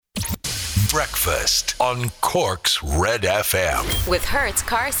Breakfast on Cork's Red FM. With Hertz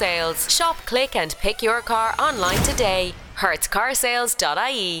Car Sales. Shop, click and pick your car online today.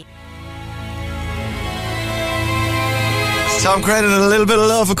 hertzcarsales.ie. Tom Credit and a little bit of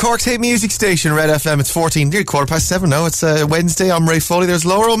love. A Cork's hit music station, Red FM. It's 14, nearly 7:15 now. It's Wednesday. I'm Ray Foley. There's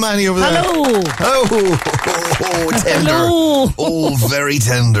Laura O'Mahony over there. Hello. Oh, tender. Hello. Oh, very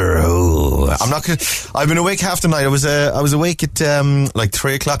tender. Oh, I'm not gonna. I've been awake half the night. I was awake at like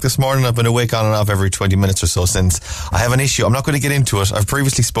 3 o'clock this morning. I've been awake on and off every 20 minutes or so since. I have an issue. I'm not going to get into it. I've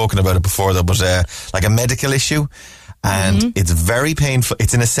previously spoken about it before though, but like a medical issue. And it's very painful.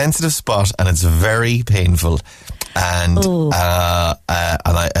 It's in a sensitive spot and it's very painful. And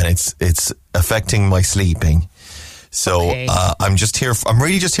it's affecting my sleeping. So okay. I'm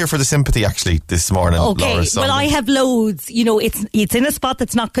really just here for the sympathy actually this morning. Okay, Laura, well I have loads. You know, it's in a spot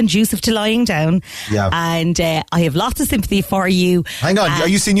that's not conducive to lying down. Yeah. And I have lots of sympathy for you. Hang on, are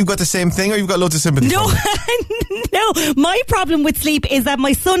you saying you've got the same thing or you've got loads of sympathy for me? No, my problem with sleep is that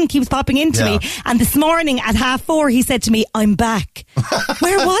my son keeps popping into me, and this morning at 4:30 he said to me, "I'm back."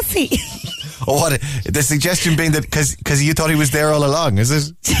 Where was he? Oh, what? The suggestion being that because you thought he was there all along, is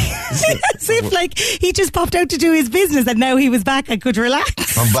it? As if like he just popped out to do his business and now he was back, I could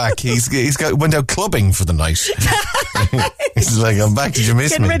relax. I'm back. He's went out clubbing for the night. He's like, I'm back. Did you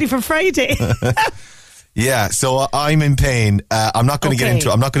miss me? Getting ready for Friday. Yeah, so I'm in pain. I'm not going to get into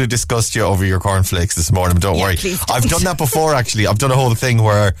it. I'm not going to discuss you over your cornflakes this morning. Don't worry. I've done that before, actually. I've done a whole thing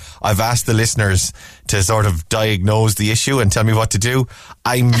where I've asked the listeners to sort of diagnose the issue and tell me what to do.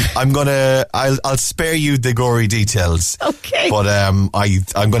 I'll spare you the gory details. Okay. But I'm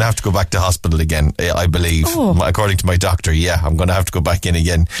going to have to go back to hospital again, I believe. According to my doctor, I'm going to have to go back in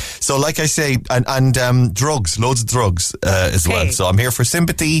again. So like I say, and drugs, loads of drugs as well. So I'm here for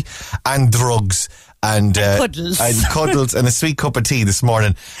sympathy and drugs. And cuddles and a sweet cup of tea this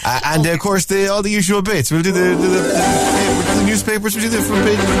morning, and of course all the usual bits. We'll do the newspapers. We'll do the front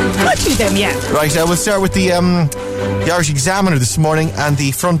page. We'll do them, yeah. Right. We'll start with the Irish Examiner this morning, and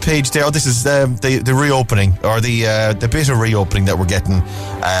the front page there. Oh, this is the reopening or the bit of reopening that we're getting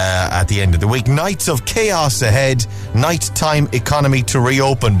at the end of the week. Nights of chaos ahead. Nighttime economy to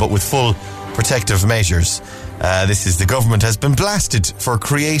reopen, but with full protective measures. This is the government has been blasted for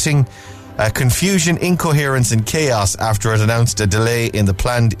creating confusion, incoherence and chaos after it announced a delay in the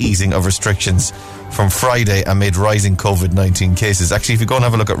planned easing of restrictions from Friday amid rising COVID-19 cases. Actually, if you go and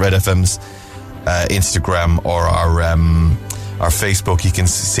have a look at Red FM's Instagram or our Facebook, you can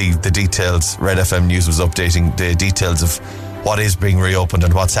see the details. Red FM News was updating the details of what is being reopened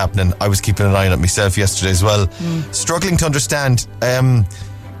and what's happening. I was keeping an eye on it myself yesterday as well. Struggling to understand.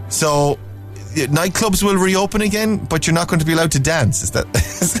 So nightclubs will reopen again, but you're not going to be allowed to dance. Is that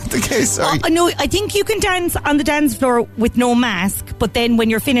the case? Sorry. No, I think you can dance on the dance floor with no mask, but then when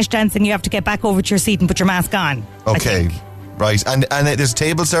you're finished dancing, you have to get back over to your seat and put your mask on. Okay, right. And there's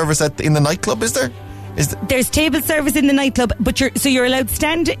table service in the nightclub, is there? There's table service in the nightclub, but you're allowed to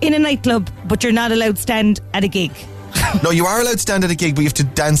stand in a nightclub, but you're not allowed to stand at a gig. No, you are allowed to stand at a gig, but you have to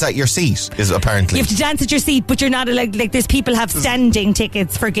dance at your seat, apparently. You have to dance at your seat, but you're not allowed, like there's people have standing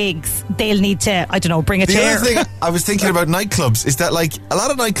tickets for gigs. They'll need to, I don't know, bring a chair. The other thing I was thinking about nightclubs is that like a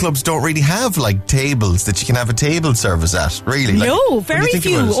lot of nightclubs don't really have like tables that you can have a table service at, really. Like, no, very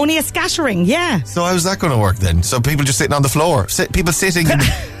few, only a scattering, yeah. So how's that going to work then? So people just sitting on the floor, people sitting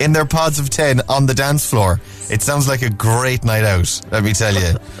in their pods of 10 on the dance floor. It sounds like a great night out, let me tell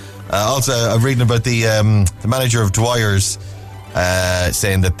you. Also, I'm reading about the manager of Dwyer's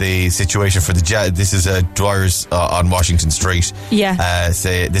saying that the situation for the Jazz. This is Dwyer's on Washington Street. Yeah.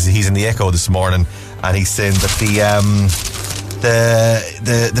 He's in the Echo this morning, and he's saying that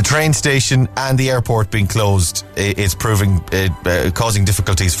the train station and the airport being closed is proving causing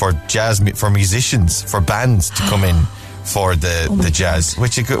difficulties for musicians, for bands to come in for the jazz.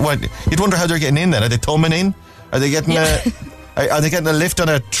 Which you'd wonder how they're getting in. Then are they thumbing in? Are they getting Are they getting a lift on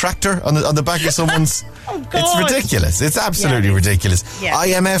a tractor on the back of someone's? It's ridiculous. It's absolutely ridiculous. Yeah.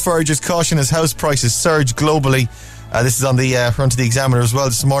 IMF urges caution as house prices surge globally. This is on the front of the Examiner as well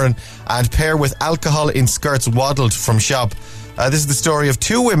this morning. And pair with alcohol in skirts waddled from shop. This is the story of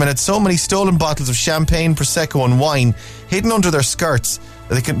two women had so many stolen bottles of champagne, prosecco and wine hidden under their skirts.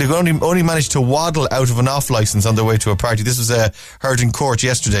 They only managed to waddle out of an off licence on their way to a party. This was heard in court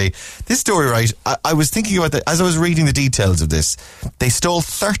yesterday. This story, right, I was thinking about that as I was reading the details of this. They stole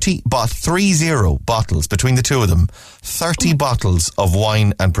 30 bottles between the two of them. 30 bottles of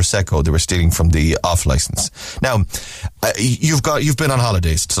wine and prosecco they were stealing from the off licence. Now, you've been on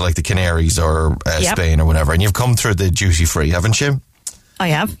holidays to like the Canaries or Spain or whatever, and you've come through the duty free, haven't you? I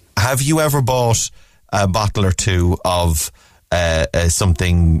have. Have you ever bought a bottle or two of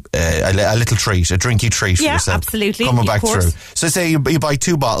something, a little treat, a drinky treat for yourself. Absolutely. Coming back course. through. So say you buy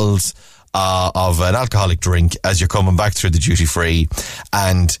 2 bottles of an alcoholic drink as you're coming back through the duty free,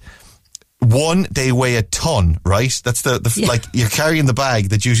 and one, they weigh a ton, right? That's like you're carrying the bag,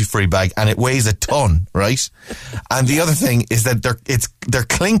 the duty free bag, and it weighs a ton, right? And the other thing is that they're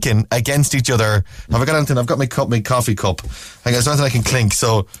clinking against each other. Have I got anything? I've got my coffee cup. Hang on, there's nothing I can clink.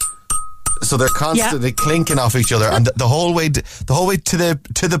 So they're constantly clinking off each other, and the whole way to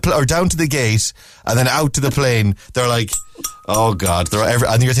the or down to the gate, and then out to the plane. They're like, oh God!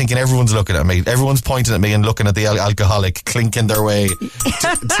 And you're thinking everyone's looking at me. Everyone's pointing at me and looking at the alcoholic clinking their way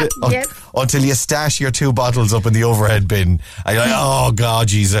until you stash your 2 bottles up in the overhead bin. And you're like, oh God,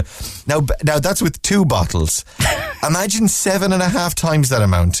 Jesus! Now that's with 2 bottles. Imagine 7.5 times that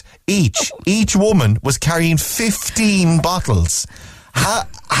amount. Each woman was carrying 15 bottles.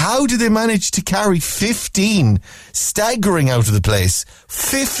 How do they manage to carry 15 staggering out of the place?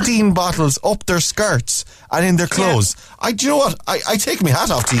 15 bottles up their skirts and in their clothes. Do you know what? I take my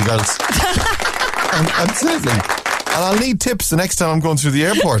hat off to you girls. Absolutely. And I'll need tips the next time I'm going through the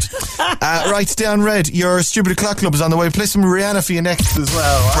airport. Right, down red, your Stupid O'Clock Club is on the way. Play some Rihanna for you next as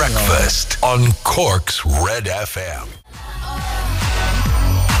well. Breakfast on Cork's Red FM.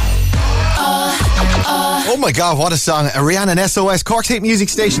 Oh my God, what a song. Rihanna and SOS, Cork's hit music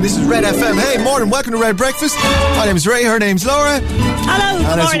station. This is Red FM. Hey, morning, welcome to Red Breakfast. My name's Ray, her name's Laura. Hello,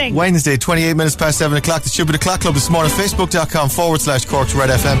 good morning. It's Wednesday, 28 minutes past 7 o'clock. The Stupid O'Clock Club this morning. Facebook.com/Cork's Red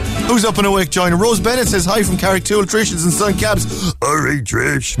FM. Who's up and awake joining? Rose Bennett says hi from Carricktool. Trish is in Sun Cabs. Alright,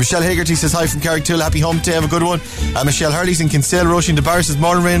 Trish. Michelle Hagerty says hi from Carricktool. Happy hump day, have a good one. Michelle Hurley's in Kinsale. Roisin DeBarra says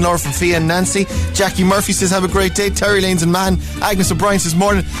morning, Ray and Laura from Fia and Nancy. Jackie Murphy says have a great day. Terry Lanes and Man. Agnes O'Brien says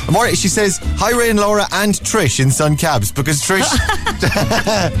morning. She says hi Ray and Laura and Trish in Sun Cabs, because Trish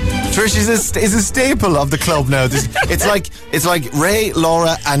Trish is a staple of the club now. It's like Ray,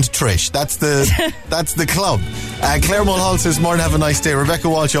 Laura and Trish. That's the club. Claire Mulhall says morning, have a nice day. Rebecca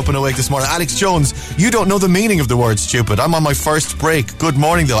Walsh up and awake this morning. Alex Jones, you don't know the meaning of the word stupid. I'm on my first break. Good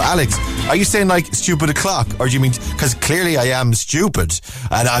morning though. Alex, are you saying like stupid o'clock, or do you mean, because clearly I am stupid,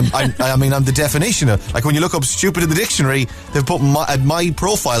 and I'm the definition of, like when you look up stupid in the dictionary, they've put my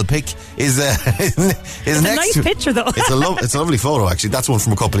profile pic is next a nice to picture though. It's a lovely photo actually. That's one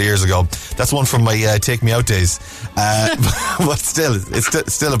from a couple of years ago. That's one from my Take Me Out days. But still,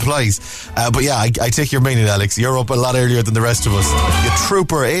 it still applies. But yeah, I take your meaning, Alex. You're up a lot earlier than the rest of us. You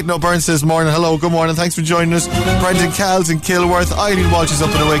trooper. Aidan O'Byrne says morning. Hello, good morning. Thanks for joining us. Brendan Calls in Kilworth. Eileen Walsh is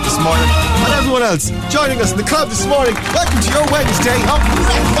up and awake this morning. And everyone else joining us in the club this morning. Welcome to your Wednesday of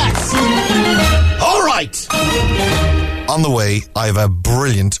Breakfast. All right. On the way, I have a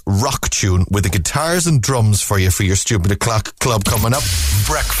brilliant rock tune with the guitars and drums for you for your Stupid O'Clock Club coming up.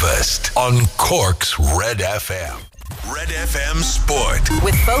 Breakfast on Cork's Red FM. Red FM Sport.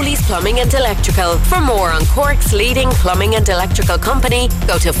 With Foley's Plumbing and Electrical. For more on Cork's leading plumbing and electrical company,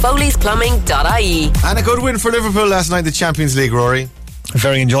 go to foleysplumbing.ie. And a good win for Liverpool last night in the Champions League, Rory. A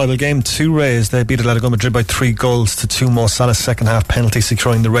very enjoyable game. 2 Rays. They beat Atletico Madrid by 3 goals to 2. Mo Salah's second half penalty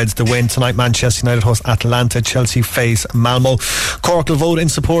securing the Reds the win. Tonight Manchester United host Atlanta. Chelsea face Malmo. Cork will vote in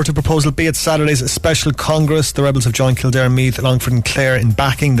support of Proposal B at Saturday's special Congress. The Rebels have joined Kildare, Meath, Longford and Clare in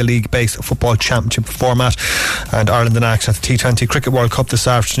backing the league-based football championship format. And Ireland in action at the T20 Cricket World Cup this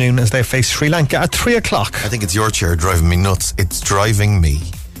afternoon as they face Sri Lanka at 3 o'clock. I think it's your chair driving me nuts. It's driving me.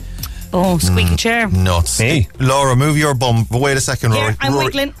 Oh, squeaky chair. Nuts. Hey. Laura, move your bum. Wait a second, Rory. Here, I'm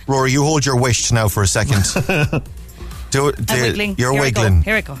wiggling. Rory, you hold your wish now for a second. Do it. I'm wiggling. You're Here wiggling.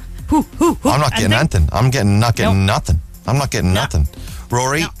 Here I go. Hoo, hoo, hoo. I'm not getting anything. I'm not getting nothing. I'm not getting nothing.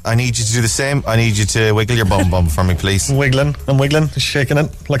 Rory, No. I need you to do the same. I need you to wiggle your bum for me, please. I'm wiggling, just shaking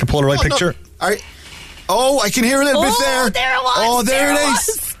it like a Polaroid picture. No. I can hear a little bit there. Oh, there it was. Oh, there it is.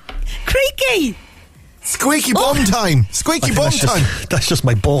 was. Creaky. Squeaky bum time. Squeaky bum time. That's just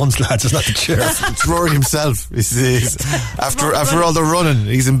my bones, lads. It's not the chair. It's Rory himself. After all the running,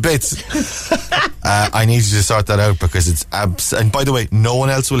 he's in bits. I need you to sort that out because it's and by the way, no one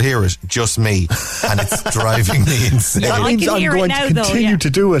else will hear it, just me, and it's driving me insane. That I means can I'm hear it going now, to though, continue yeah. to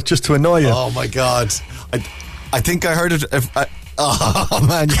do it just to annoy you. Oh my God! I think I heard it. Oh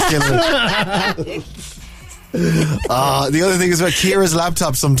man, you're killing it. The other thing is that Ciara's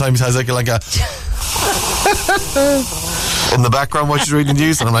laptop sometimes has like a in the background while she's reading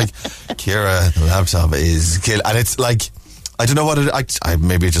news, and I'm like, Ciara, the laptop is kill, and it's like I don't know what I'm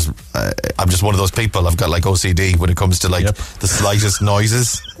just one of those people. I've got like OCD when it comes to like the slightest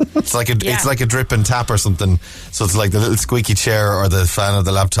noises. It's like a drip and tap or something. So it's like the little squeaky chair or the fan of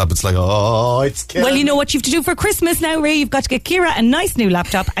the laptop. It's like, it's killing. Well, you know what you have to do for Christmas now, Ray? You've got to get Ciara a nice new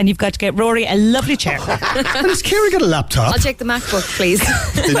laptop, and you've got to get Rory a lovely chair. And has Ciara got a laptop? I'll take the MacBook, please.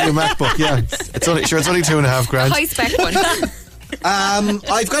 The new MacBook, yeah. It's only $2.5 grand. High spec one.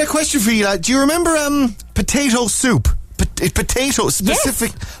 I've got a question for you. Do you remember potato soup? Potato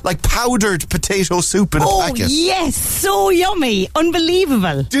specific, like powdered potato soup in a packet. Oh yes, so yummy,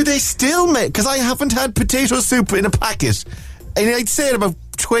 unbelievable. Do they still make? Because I haven't had potato soup in a packet, and I'd say in about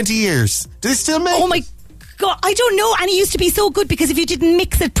 20 years. Do they still make? Oh my God, I don't know. And it used to be so good because if you didn't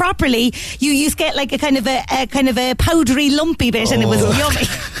mix it properly, you used to get like a kind of a powdery, lumpy bit, and it was yummy.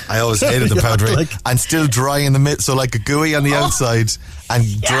 I always hated the powdery and still dry in the middle, so like a gooey on the outside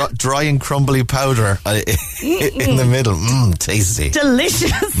and dry and crumbly powder in the middle. Tasty,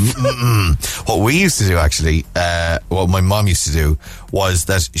 delicious. What we used to do actually, what my mom used to do was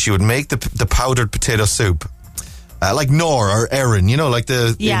that she would make the powdered potato soup. Like Nor or Erin, you know, like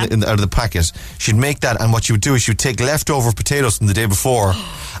out of the packet. She'd make that, and what she would do is she would take leftover potatoes from the day before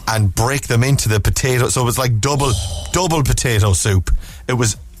and break them into the potato. So it was like double potato soup. It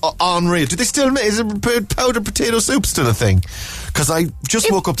was unreal. Do they still make? Is powdered potato soup still a thing? Because I just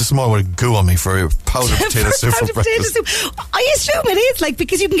woke up this morning with a goo on me for powdered potato soup for breakfast. I assume it is, like,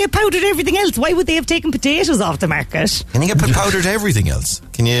 because you can get powdered everything else. Why would they have taken potatoes off the market? Can you get powdered everything else?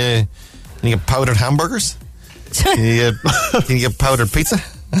 Can you get powdered hamburgers? Can you get powdered pizza?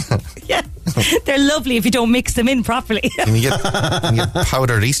 Yeah, they're lovely if you don't mix them in properly. Can you get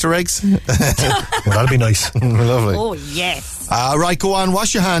powdered Easter eggs? Well, that'd be nice. Lovely. Oh yes. Right, go on,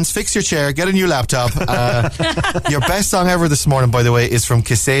 wash your hands, fix your chair, get a new laptop. Your best song ever this morning, by the way, is from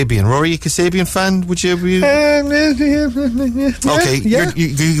Kasabian. Rory, a Kasabian fan? Would you be? Okay,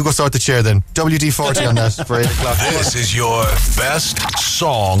 you go start the chair then. WD-40 on that for 8 o'clock. This is your best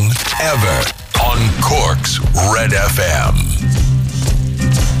song ever on Cork's Red FM.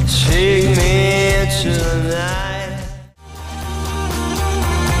 Take me tonight.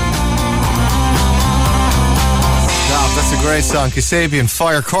 That's a great song. Kasabian,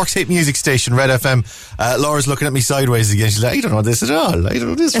 Fire, Cork's hit music station, Red FM. Laura's looking at me sideways again. She's like, I don't know this at all. I don't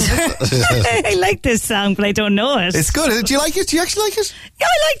know this. I like this song, but I don't know it. It's good. Do you like it? Do you actually like it? Yeah,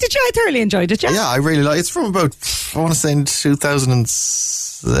 I liked it. I thoroughly enjoyed it. Yeah, I really like it. It's from about, I want to say, in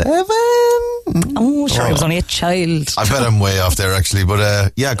 2007. Oh, sure, I was only a child. I bet I'm way off there, actually.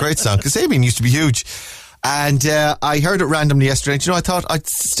 But yeah, great song. Kasabian used to be huge. And I heard it randomly yesterday. And, you know, I thought I'd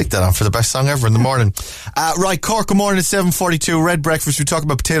stick that on for the best song ever in the morning. Right, Cork, good morning at 7:42. Red breakfast. We talk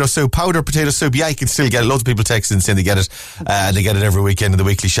about potato soup, powder potato soup. Yeah, you can still get it. Loads of people texting saying they get it. They get it every weekend in the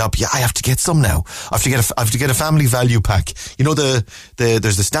weekly shop. Yeah, I have to get some now. I have to get a family value pack. You know, there's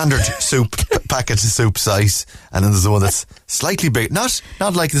the standard soup packet soup size, and then there's the one that's slightly big. Not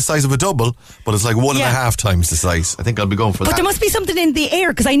like the size of a double, but it's like 1.5 times the size. I think I'll be going for that. But there must be something in the air,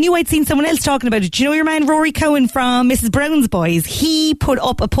 because I knew I'd seen someone else talking about it. Do you know your man Rory Cowan from Mrs. Brown's Boys? He put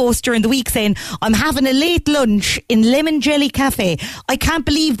up a post during the week saying, I'm having a late lunch in Lemon Jelly Cafe. I can't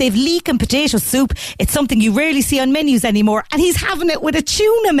believe they've leek and potato soup. It's something you rarely see on menus anymore. And he's having it with a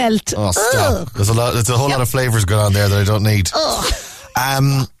tuna melt. Oh, stop. There's a whole lot of flavours going on there that I don't need.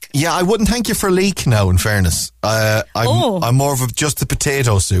 Yeah, I wouldn't thank you for leek now, in fairness. I'm more of just the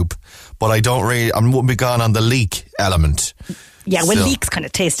potato soup, but I wouldn't be gone on the leek element. Yeah, well, leeks kind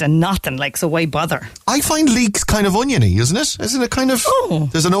of taste of nothing, like, so why bother? I find leeks kind of oniony, isn't it? Isn't it kind of...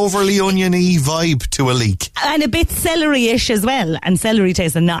 There's an overly oniony vibe to a leek. And a bit celery-ish as well, and celery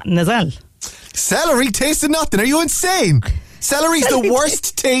tastes of nothing as well. Celery tastes of nothing? Are you insane? Celery's the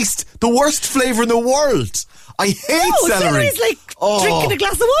worst taste, the worst flavour in the world. I hate celery. Celery's like drinking a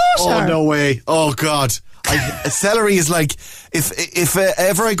glass of water. Oh, no way. Oh, God. Celery is like, if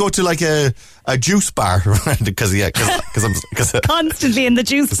ever I go to like a juice bar, because I'm constantly in the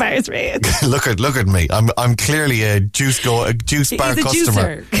juice bars, right? look at me. I'm clearly a juice bar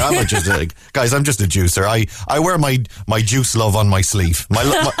customer. I'm just a juicer. I wear my juice love on my sleeve. My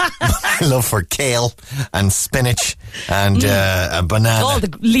love for kale and spinach and a banana. All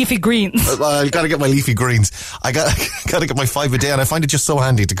the leafy greens. I got to get my leafy greens. I got to get my 5 a day, and I find it just so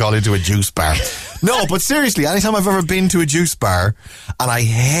handy to call into a juice bar. No, but seriously, anytime I've ever been to a juice bar and I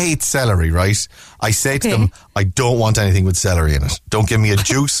hate celery, right? I say to them, I don't want anything with celery in it. Don't give me a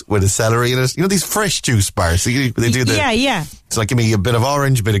juice with a celery in it. You know these fresh juice bars? So they do the... Yeah. It's like, give me a bit of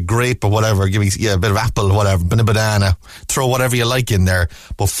orange, a bit of grape or whatever. Give me a bit of apple, whatever, bit of banana. Throw whatever you like in there.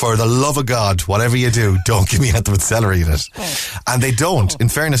 But for the love of God, whatever you do, don't give me anything with celery in it. And they don't, in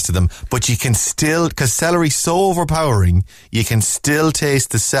fairness to them. But you can still, because celery's so overpowering, you can still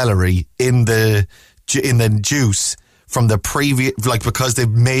taste the celery in the juice from the previous, like, because they've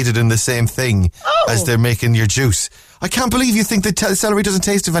made it in the same thing as they're making your juice. I can't believe you think that celery doesn't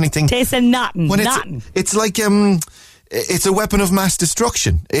taste of anything. Tastes of nothing. It's like, it's a weapon of mass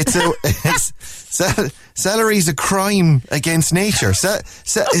destruction. Celery's a crime against nature.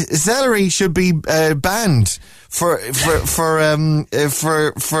 Celery should be banned for life.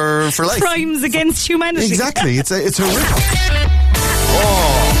 Crimes against humanity. Exactly. It's horrific.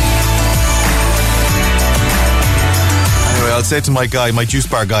 Anyway, I'll say to my juice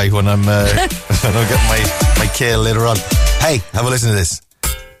bar guy, when I'm getting my kale later on. Hey, have a listen to this.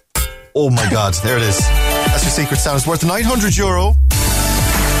 Oh my God, there it is. That's your secret sound. It's worth €900.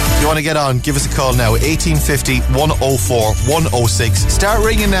 If you want to get on, give us a call now. 1850 104 106. Start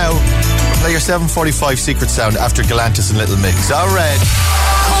ringing now. Play your 7:45 secret sound after Galantis and Little Mix. All right.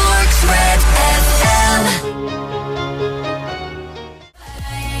 Cork's Red FM.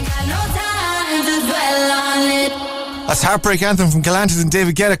 That's Heartbreak Anthem from Galantis and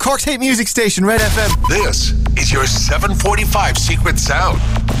David Guetta. Cork's hit music station, Red FM. This is your 7:45 secret sound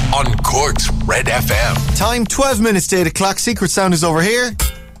on Cork's Red FM. Time 12 minutes to 8 o'clock. Secret sound is over here.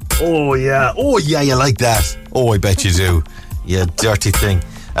 Oh yeah, you like that. Oh, I bet you do. You dirty thing.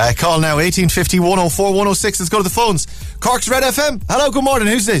 Call now, 1850 104 106. Let's go to the phones. Cork's Red FM. Hello, good morning.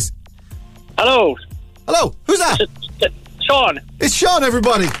 Who's this? Hello. Hello, who's that? Sean. It's Sean,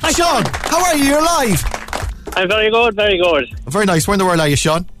 everybody. Hi, Sean. How are you? You're live. I'm very good, very good. Very nice. Where in the world are you,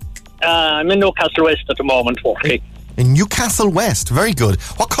 Sean? I'm in Newcastle West at the moment, working. In Newcastle West. Very good.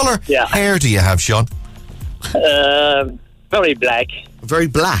 What colour hair do you have, Sean? Very black. Very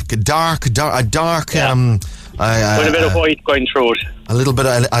black. A dark. With a bit of white going through it. A little bit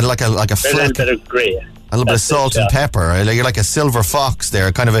of, like a fleck. A little bit of grey. A little bit of salt and pepper. You're like a silver fox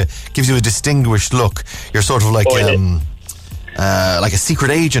there. Kind of gives you a distinguished look. You're sort of like a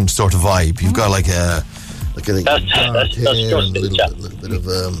secret agent sort of vibe. You've got like a... That's just little bit of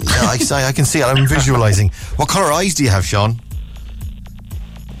I can see it. I'm visualising. What colour eyes do you have, Sean?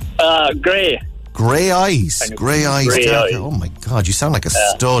 Grey. Grey eyes. Grey eyes. Oh my God, you sound like a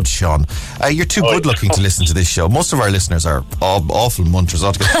stud, Sean. You're too good looking to listen to this show. Most of our listeners are awful munters.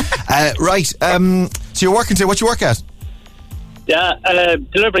 Right. So you're working today. What you work at? Yeah,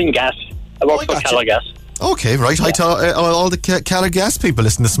 delivering gas. I work for Keller Gas. Okay, right. Hi to all the Keller Gas people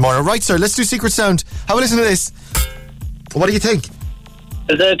listening this morning. Right, sir, let's do Secret Sound. Have a listen to this. What do you think?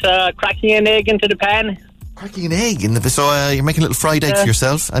 Is it cracking an egg into the pan? Cracking an egg in the... So you're making a little fried egg for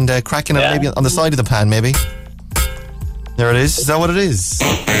yourself and cracking it maybe on the side of the pan, maybe? There it is. Is that what it is?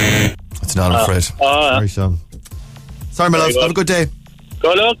 It's not, I'm afraid. Sorry, Sean. Sorry, my love. Have a good day.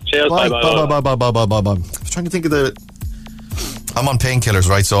 Good luck. Cheers. Bye. Bye. I was trying to think of the... I'm on painkillers,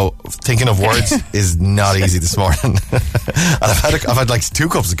 right? So thinking of words is not easy this morning. And I've had like 2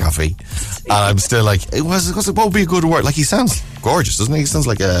 cups of coffee, and I'm still like, what would be a good word? Like, he sounds gorgeous, doesn't he? He sounds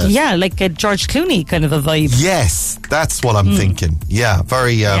like a like a George Clooney kind of a vibe. Yes, that's what I'm thinking. Yeah,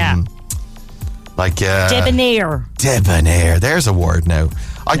 very like debonair. Debonair. There's a word now.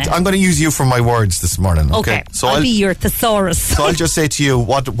 I'm going to use you for my words this morning. Okay. So I'll be your thesaurus. So I'll just say to you,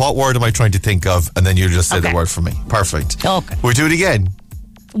 what word am I trying to think of, and then you just say the word for me. Perfect. Okay. We'll do it again.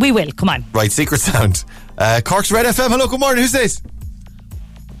 We will. Come on. Right. Secret sound. Cork's Red FM. Hello. Good morning. Who's this?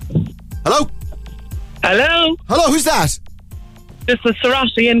 Hello. Hello. Hello. Who's that? This is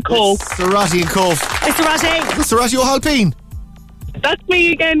Serati in Cork. Serati in Cork. Hi, Serati. Serati O'Halpine. That's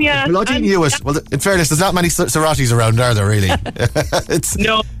me again, yeah. Bloody knew it. Well, in fairness, there's not many Seratis around, are there, really?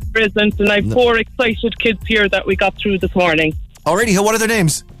 No, there isn't. And I've 4 excited kids here that we got through this morning. Already? What are their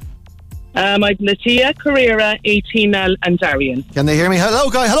names? I've Latia, Carrera, 18L, and Darian. Can they hear me? Hello,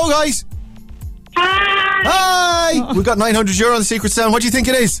 guys. Hi. Hi. We've got €900 on the Secret Sound. What do you think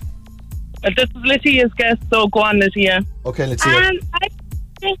it is? This is Latia's guess, so go on, Latia. Okay, Latia.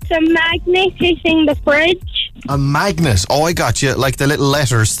 It's a magnet hitting the fridge. A magnet. Oh, I got you. Like the little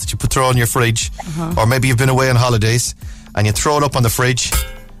letters that you throw on your fridge. Or maybe you've been away on holidays and you throw it up on the fridge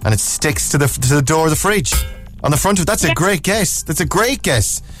and it sticks to the door of the fridge. On the front of it. That's a great guess. That's a great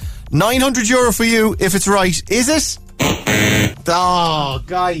guess. €900 for you if it's right. Is it? Oh,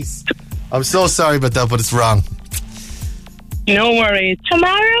 guys. I'm so sorry about that, but it's wrong. No worries.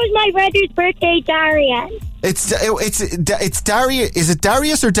 Tomorrow's my brother's birthday, Darian. It's Darius. Is it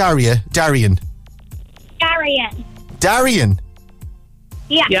Darius or Daria? Darian. Darian.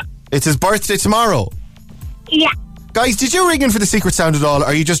 Yeah. It's his birthday tomorrow. Yeah. Guys, did you ring in for the secret sound at all? Or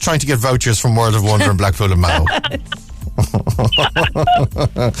are you just trying to get vouchers from World of Wonder and Blackpool and Mallow?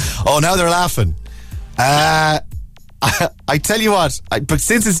 Oh, now they're laughing. I tell you what, but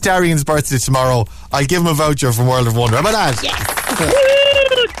since it's Darian's birthday tomorrow, I'll give him a voucher from World of Wonder. How about that? Yes.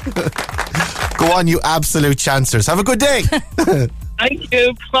 Go on, you absolute chancers. Have a good day. Thank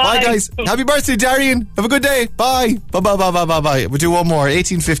you. Bye. Bye, guys. Happy birthday, Darian. Have a good day. Bye. Bye. We'll do one more.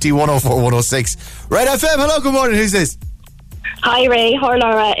 1850 104 106. Red FM. Hello, good morning. Who's this? Hi, Ray. Hi,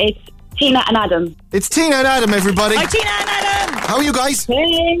 Laura. It's Tina and Adam. It's Tina and Adam, everybody. Hi, Tina and Adam. How are you guys?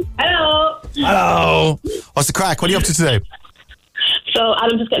 Hey. Hello. What's the crack? What are you up to today? So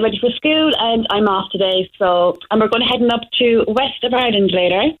Adam's just getting ready for school and I'm off today. And we're going to head up to west of Ireland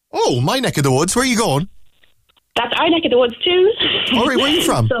later. Oh, my neck of the woods. Where are you going? That's our neck of the woods too. All right, where are you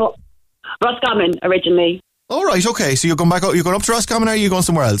from? So, Roscommon originally. All right, okay. So you're going back. You're going up to Roscommon, or are you going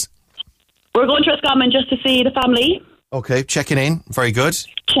somewhere else? We're going to Roscommon just to see the family. Okay, checking in. Very good.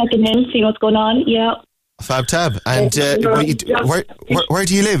 Checking in, seeing what's going on. Yeah. Fab tab. And where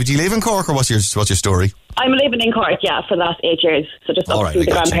do you live? Do you live in Cork, or what's your story? I'm living in Cork, yeah, for the last 8 years. So just up to the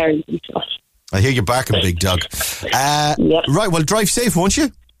grandparents and stuff. I hear you barking, big dog. Yep. Right, well, drive safe, won't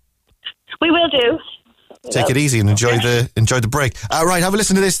you? We will do. Take it easy and enjoy the break. Right, have a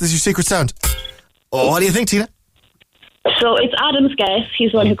listen to this. This is your secret sound. Oh, what do you think, Tina? So it's Adam's guess.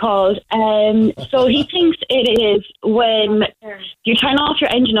 He's the one who called. So he thinks it is when you turn off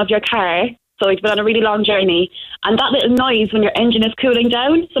your engine of your car. So you've been on a really long journey, and that little noise when your engine is cooling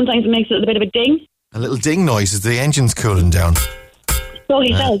down, sometimes it makes a little bit of a ding. A little ding noise as the engine's cooling down. So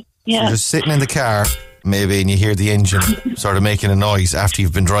he says, yeah. So you're just sitting in the car, maybe, and you hear the engine sort of making a noise after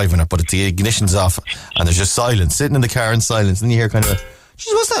you've been driving it, but the ignition's off, and there's just silence, sitting in the car in silence, and then you hear kind of,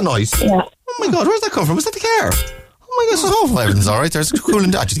 geez, what's that noise? Yeah. Oh my God, where's that come from? Was that the car? Oh my God, so everything's all right. There's cooling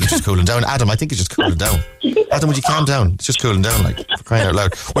down. I think it's just cooling down. Adam, I think it's just cooling down. Adam, would you calm down? It's just cooling down, like, for crying out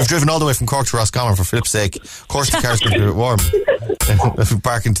loud. We've driven all the way from Cork to Roscommon, for flip's sake. Of course the car's going to be a bit warm. If we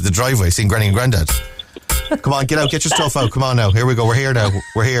park into the driveway, seeing Granny and Grandad. Come on, get out, get your stuff out. Come on now. Here we go. We're here now.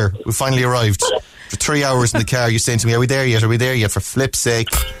 We're here. We finally arrived. For 3 hours in the car, you're saying to me, are we there yet? Are we there yet? For flip's sake.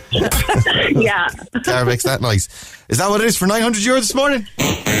 Yeah. Car makes that noise. Is that what it is for €900 this morning?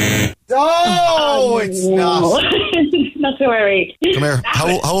 No, it's not. Not to worry. Come here.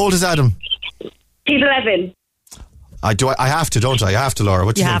 How old is Adam? He's 11. I have to, don't I? I have to, Laura.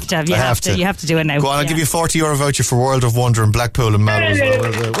 What do You you have think? to. You have to do it now. Go on, I'll give you a €40 voucher for World of Wonder in Blackpool and Mallow as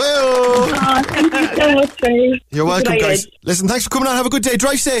well. Oh, thank you so much, Ray. You're welcome, guys. Listen, thanks for coming on. Have a good day.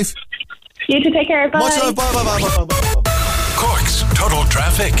 Drive safe. You too, take care. Bye. Much love. Bye. Cork's Total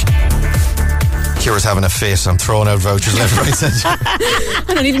Traffic. Kira's having a fit. I'm throwing out vouchers left, right, centre.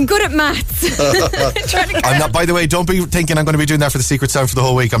 I'm not even good at maths. I'm not. By the way, don't be thinking I'm going to be doing that for the secret sound for the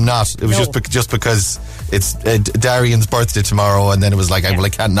whole week. I'm not. It was just because it's Darian's birthday tomorrow, and then it was like, well, I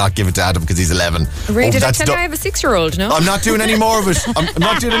can't not give it to Adam because he's 11. Ray, did I tell you I have a 6-year-old? No, I'm not doing any more of it. I'm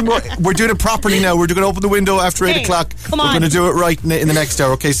not doing any more. We're doing it properly now. We're going to open the window after 8 o'clock. Come on. We're going to do it right in the next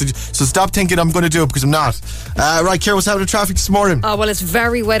hour. Okay, so stop thinking I'm going to do it because I'm not. Right, Kira, what's happening to traffic this morning? Oh, well, it's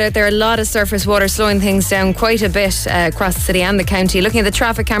very wet out there. A lot of surface water slowing things down quite a bit across the city and the county. Looking at the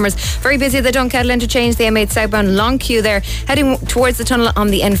traffic cameras, very busy at the Dunkettle interchange, the M8 southbound, long queue there. Heading towards the tunnel on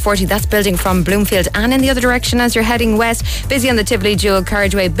the N40, that's building from Bloomfield, and in the other direction as you're heading west. Busy on the Tivoli dual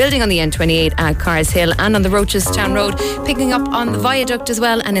carriageway, building on the N28 at Cars Hill and on the Rochestown Road. Picking up on the viaduct as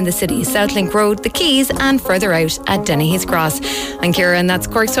well, and in the city, Southlink Road, the Quays, and further out at Dennehy's Cross. I'm Ciara, and that's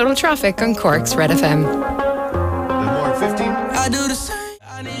Cork's Total Traffic on Cork's Red FM. More 15. I do the same.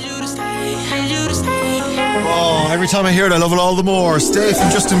 I need you to stay. Oh, every time I hear it, I love it all the more. Stay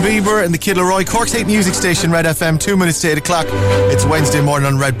from Justin Bieber and the Kid Leroy. Cork's 8 music station, Red FM, 2 minutes to 8 o'clock. It's Wednesday morning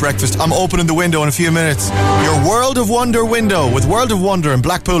on Red Breakfast. I'm opening the window in a few minutes. Your World of Wonder window with World of Wonder in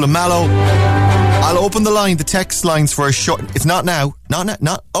Blackpool and Mallow. I'll open the text lines for a short. It's not now. Not.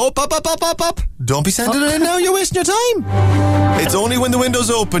 Oh, up. Don't be sending it in now. You're wasting your time. It's only when the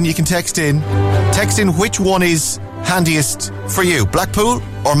window's open you can text in. Text in which one is handiest for you, Blackpool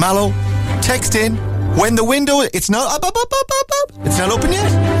or Mallow. Text in. When the window, it's not up. It's not open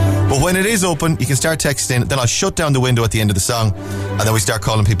yet. But when it is open, you can start texting. Then I'll shut down the window at the end of the song, and then we start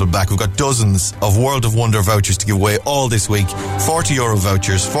calling people back. We've got dozens of World of Wonder vouchers to give away all this week. €40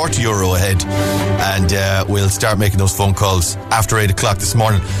 vouchers, €40 ahead. And we'll start making those phone calls after 8 o'clock this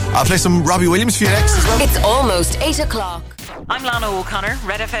morning. I'll play some Robbie Williams for you next as well. It's almost 8 o'clock. I'm Lana O'Connor.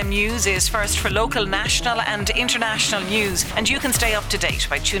 Red FM News is first for local, national and international news, and you can stay up to date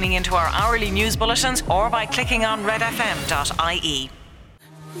by tuning into our hourly news bulletins or by clicking on redfm.ie.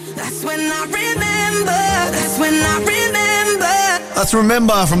 That's when I remember. That's when I remember. That's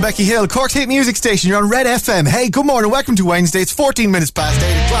Remember from Becky Hill, Cork's hit music station. You're on Red FM. Hey, good morning. Welcome to Wednesday. It's 14 minutes past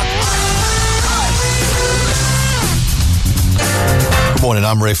 8 o'clock. Good morning,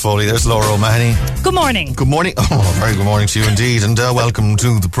 I'm Ray Foley. There's Laura O'Mahony. Good morning. Good morning. Oh, very good morning to you indeed, and welcome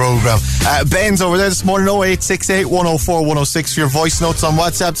to the programme. Ben's over there this morning, 0868 104 106 for your voice notes on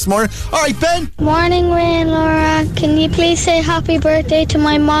WhatsApp this morning. All right, Ben. Morning, Ray and Laura. Can you please say happy birthday to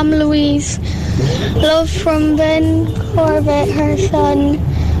my mom, Louise? Love from Ben Corbett, her son.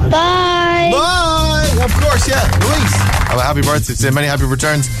 Bye. Bye. Of course, yeah. Louise. Have a happy birthday today. Many happy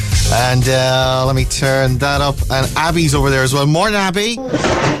returns. And let me turn that up. And Abby's over there as well. Morning, Abby.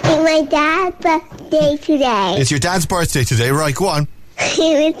 It's my dad's birthday today. It's your dad's birthday today. Right, go on.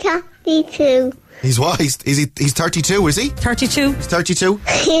 He was 32. He's what? He's 32, is he? 32. He's 32?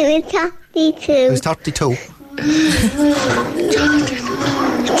 He was 32. He's 32.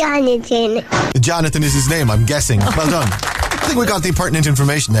 Jonathan. Jonathan is his name, I'm guessing. Well done. I think we got the pertinent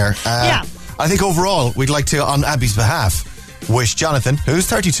information there. Yeah. I think overall, we'd like to, on Abby's behalf, wish Jonathan, who's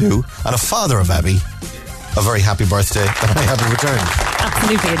 32, and a father of Abby, a very happy birthday and a very happy return.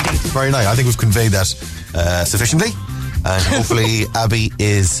 Absolutely, indeed. Very nice. I think we've conveyed that sufficiently. And hopefully Abby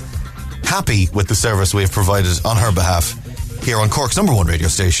is happy with the service we have provided on her behalf here on Cork's #1 radio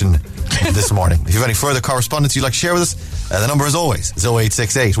station this morning. If you have any further correspondence you'd like to share with us, the number as always is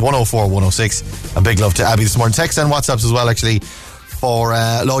 0868 104 106. A big love to Abby this morning. Text and WhatsApps as well, actually, for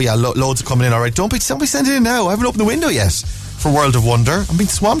loads are coming in. All right, don't be sending it in now. I haven't opened the window yet for World of Wonder. I'm being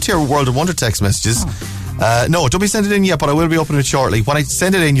swamped here with World of Wonder text messages. No, don't be sending it in yet, but I will be opening it shortly. When I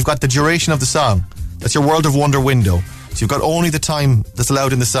send it in, you've got the duration of the song. That's your World of Wonder window. So you've got only the time that's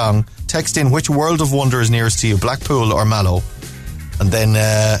allowed in the song. Text in which World of Wonder is nearest to you, Blackpool or Mallow. And then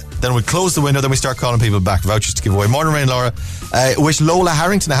we close the window, then we start calling people back. Vouchers to give away. Morning, Rain, Laura. Wish Lola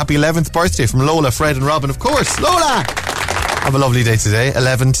Harrington a happy 11th birthday from Lola, Fred and Robin. Of course, Lola! Have a lovely day today.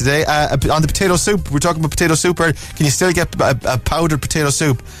 11 today. On the potato soup, we're talking about potato soup. Can you still get a powdered potato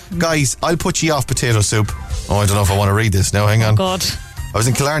soup? Guys, I'll put you off potato soup. Oh, I don't know if I want to read this now. Hang on. Oh, God. I was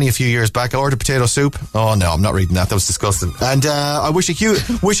in Killarney a few years back. I ordered potato soup. Oh, no, I'm not reading that. That was disgusting. And I wish a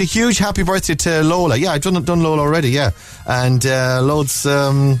huge happy birthday to Lola. Yeah, I've done Lola already, yeah. And loads...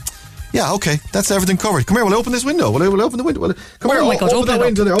 yeah, okay. That's everything covered. Come here, we'll open this window. We'll open the window. Come here, my God, open the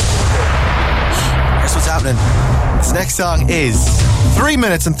window there. Here's what's happening. This next song is 3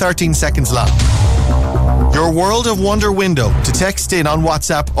 minutes and 13 seconds long. Your World of Wonder window to text in on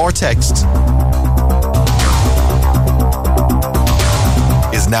WhatsApp or text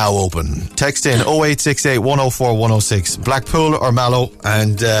is now open. Text in 0868 104 106, Blackpool or Mallow,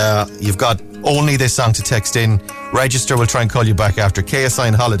 and you've got only this song to text in. Register, we'll try and call you back after. KSI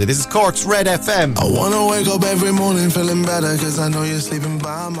and Holiday. This is Cork's Red FM. I wanna wake up every morning feeling better, cause I know you're sleeping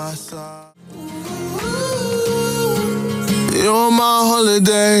by my side. You're my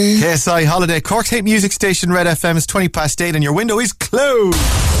holiday. KSI Holiday, Cork's hit music station, Red FM. Is 20 past 8 and your window is closed.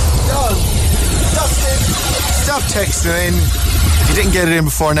 Done. Stop texting in. If you didn't get it in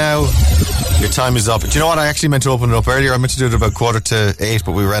before now, your time is up. Do you know what? I actually meant to open it up earlier. I meant to do it about 7:45,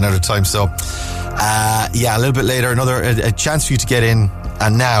 but we ran out of time. So, yeah, a little bit later, a chance for you to get in.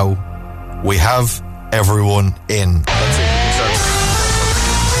 And now we have everyone in. That's it.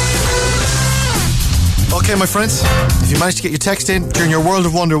 Okay, my friends, if you managed to get your text in during your World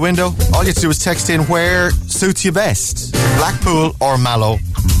of Wonder window, all you have to do is text in where suits you best, Blackpool or Mallow.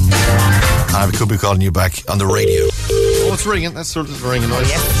 And I could be calling you back on the radio. Oh, it's ringing. That's sort of ringing noise.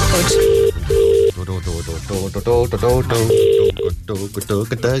 Yes,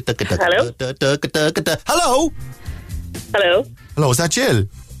 Hello? Hello? Hello, is that Jill?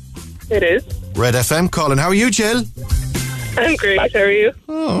 It is. Red FM calling. How are you, Jill? I'm great. How are you?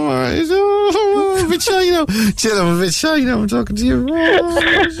 Oh, all right. Oh, I'm a bit shy now. Jill, I'm a bit shy now. I'm talking to you.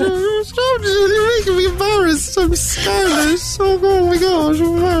 Stop, Jill. You're making me embarrassed. I'm scared. Oh, my gosh.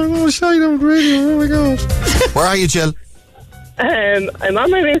 I'm shy now. Oh, my gosh. Where are you, Jill? I'm on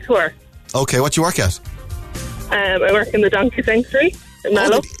my way to work. Okay, what do you work at? I work in the Donkey Sanctuary in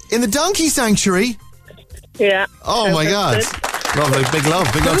Mallow. In the Donkey Sanctuary? Yeah. Oh, my God. Lovely. Big love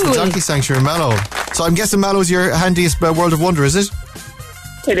to the Donkey Sanctuary in Mallow. So I'm guessing Mallow's your handiest World of Wonder, is it?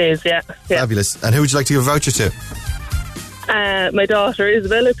 It is, yeah. Fabulous. And who would you like to give a voucher to? My daughter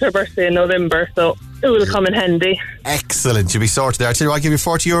Isabel, it's her birthday in November, so it will come in handy. Excellent. You'll be sorted there. I tell you what, I'll give you a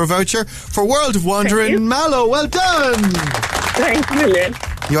 €40 voucher for World of Wonder in Mallow. Well done. Thanks a million.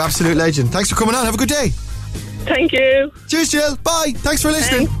 You absolute legend. Thanks for coming on. Have a good day. Thank you. Cheers, Jill. Bye. Thanks for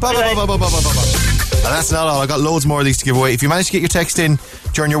listening. Bye. And that's not all. I got loads more of these to give away. If you manage to get your text in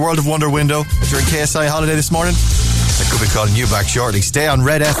during your World of Wonder window during KSI holiday this morning, I could be calling you back shortly. Stay on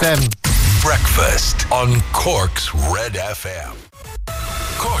Red FM. Breakfast on Cork's Red FM.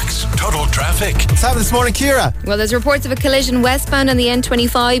 Cork's Total Traffic. What's happening this morning, Ciara? Well, there's reports of a collision westbound on the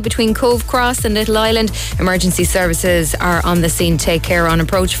N25 between Cove Cross and Little Island. Emergency services are on the scene. Take care on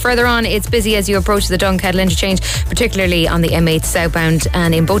approach. Further on, it's busy as you approach the Dunkettle interchange, particularly on the M8 southbound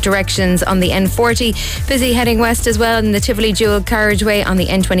and in both directions on the N40. Busy heading west as well in the Tivoli dual carriageway on the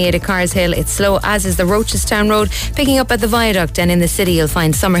N28 at Carrs Hill. It's slow, as is the Rochestown Road, picking up at the viaduct. And in the city, you'll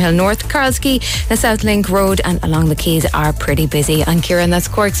find Summerhill North, Carlskey, the South Link Road, and along the quays are pretty busy. And Ciara, and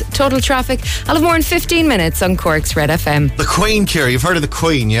that's Cork's Total Traffic. I'll have more in 15 minutes on Cork's Red FM. The Queen, Ciara. You've heard of the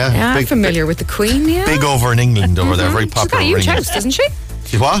Queen, yeah? Yeah, I'm familiar with the Queen, yeah. Big over in England over there. Very popular. She's got a huge house, doesn't she?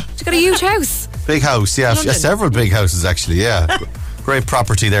 She what? She's got a huge house. Big house, yeah. Several big houses, actually, yeah. Great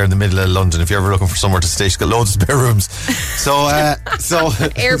property there in the middle of London. If you're ever looking for somewhere to stay, she's got loads of spare rooms. So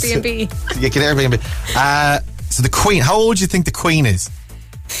Airbnb. You can Airbnb. So the Queen, how old do you think the Queen is?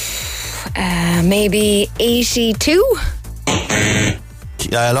 Maybe 82.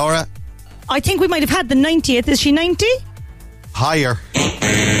 Laura? I think we might have had the 90th. Is she 90? Higher.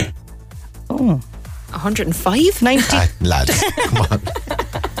 Oh. 105? 90. Lads, come on.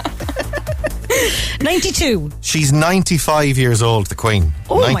 92. She's 95 years old, the Queen.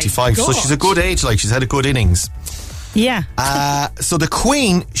 Oh 95. So she's a good age, like, she's had a good innings. Yeah. So the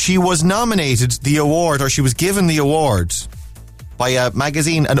Queen, she was nominated the award, or she was given the award by a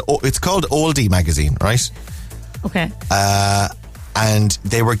magazine, and it's called Oldie magazine, right? Okay. And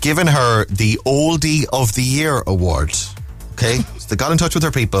they were giving her the Oldie of the Year award. Okay? So they got in touch with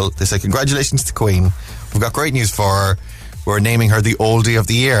her people. They said, congratulations to Queen. We've got great news for her. We're naming her the Oldie of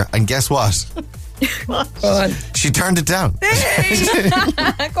the Year. And guess what? What? She turned it down.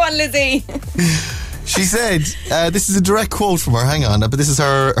 Go on, Lizzie. She said, this is a direct quote from her, hang on, but this is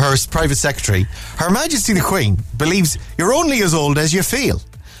her private secretary. Her Majesty the Queen believes you're only as old as you feel.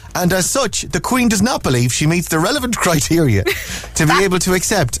 And as such, the Queen does not believe she meets the relevant criteria to be able to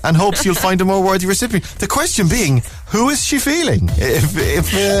accept, and hopes you'll find a more worthy recipient. The question being, who is she feeling?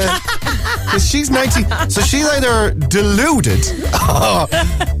 If she's 90, so she's either deluded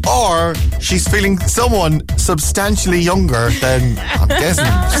or she's feeling someone substantially younger than, I'm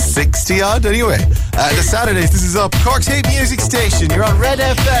guessing, 60 odd. Anyway, the Saturdays, this is up. Cork's Hate Music Station. You're on Red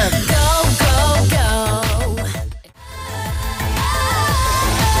FM. Go, go, go.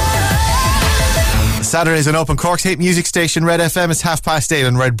 Saturdays on Open Cork's Hate Music Station, Red FM. It's 8:30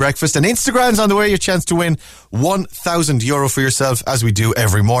 on Red Breakfast. And Instagram's on the way. Your chance to win €1,000 for yourself, as we do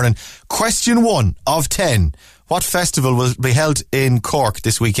every morning. Question 1 of 10. What festival will be held in Cork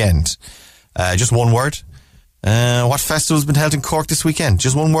this weekend? Just one word. What festival has been held in Cork this weekend?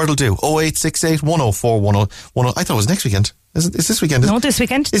 Just one word will do. 0868 104 1010. I thought it was next weekend. Is this weekend? No, this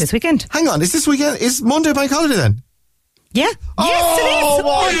weekend. This weekend. Hang on. Is this weekend? Is Monday bank holiday then? Yeah. Yes, it is.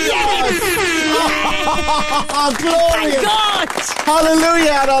 Oh, glorious. My God.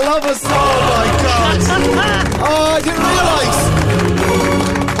 Hallelujah, and I love us. Oh, my God. Oh, I didn't realise.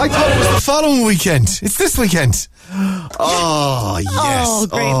 I thought it was the following weekend. It's this weekend. Oh, yes. Oh,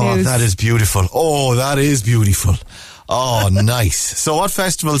 great news. That is beautiful. Oh, that is beautiful. Oh, nice. So what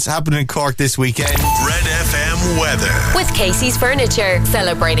festivals happening in Cork this weekend? Red FM weather. With Casey's Furniture,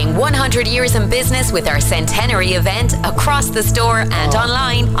 celebrating 100 years in business with our centenary event across the store and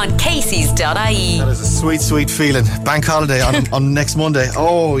online on caseys.ie. That is a sweet, sweet feeling. Bank holiday on next Monday.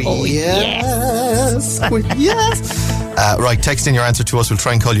 Oh yes. Yes. Right, text in your answer to us. We'll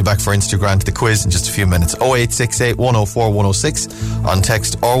try and call you back for Instagram to the quiz in just a few minutes. 0868 104 106 on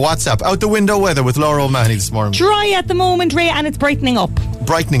text or WhatsApp. Out the window weather with Laura O'Mahony this morning. Dry at the moment, Ray, and it's brightening up.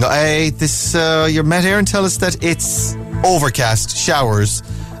 Brightening up. Your Met Aaron tell us that it's overcast, showers,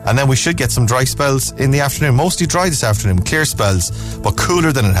 and then we should get some dry spells in the afternoon. Mostly dry this afternoon, clear spells, but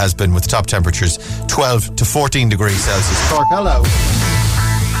cooler than it has been with top temperatures 12 to 14 degrees Celsius. Cork, hello.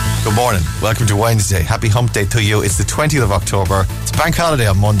 Good morning. Welcome to Wednesday. Happy Hump Day to you. It's the 20th of October. It's bank holiday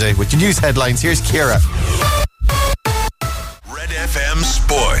on Monday. With your news headlines, here's Ciara. Red FM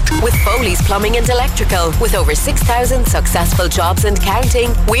Sport. With Foley's Plumbing and Electrical. With over 6,000 successful jobs and counting,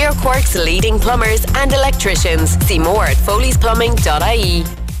 we're Cork's leading plumbers and electricians. See more at foleysplumbing.ie.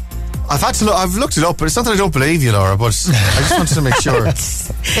 I've looked it up, but it's not that I don't believe you, Laura, but I just wanted to make sure. It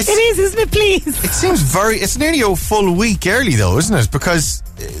is, isn't it, please? It seems it's nearly a full week early, though, isn't it? Because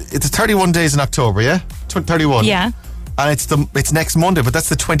it's 31 days in October, yeah? 31. Yeah. And it's next Monday, but that's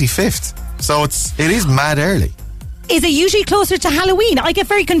the 25th. So it is mad early. Is it usually closer to Halloween? I get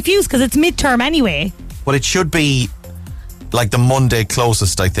very confused because it's midterm anyway. but it should be like the Monday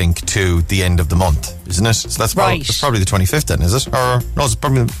closest, I think, to the end of the month, isn't it? So that's probably the 25th then, is it? Or no, it's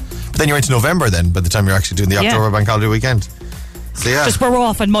probably. But then you're into November then, by the time you're actually doing the October bank holiday weekend. So yeah. Just we're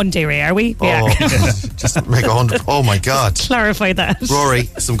off on Monday, Ray, are we? Oh, Yeah. just make 100. Oh my God. Clarify that. Rory,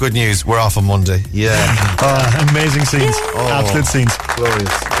 some good news. We're off on Monday. Yeah. Amazing scenes. Absolute scenes.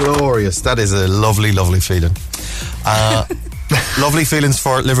 Glorious. That is a lovely, lovely feeling. Lovely feelings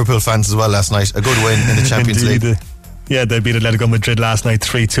for Liverpool fans as well last night. A good win in the Champions League. Yeah, they beat Atletico Madrid last night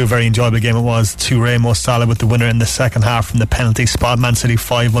 3-2. Very enjoyable game it was. Touré Mo Salah with the winner in the second half from the penalty spot. Man City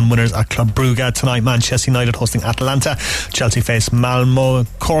 5-1 winners at Club Brugge tonight. Manchester United hosting Atalanta. Chelsea face Malmo.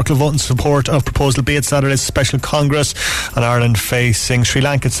 Cork will vote in support of proposal B at Saturday's special Congress. And Ireland facing Sri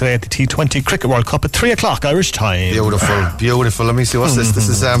Lanka today at the T20 Cricket World Cup at 3 o'clock Irish time. Beautiful. Let me see, what's this? This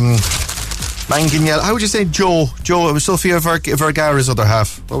is Manganiello. How would you say Joe? Sofia Vergara's other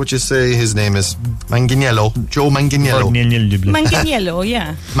half. What would you say his name is? Manganiello. Joe Manganiello. Manganiello,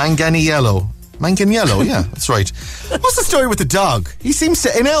 yeah. Manganiello, yeah, that's right. What's the story with the dog? He seems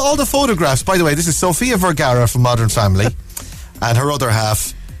to, in all the photographs, by the way, this is Sofia Vergara from Modern Family and her other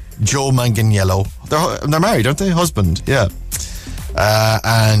half, Joe Manganiello. They're married, aren't they? Husband, yeah.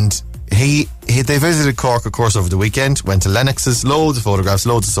 And they visited Cork, of course, over the weekend. Went to Lennox's, loads of photographs,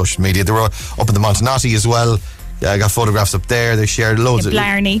 loads of social media. They were up in the Montenotte as well. Yeah, I got photographs up there. They shared loads of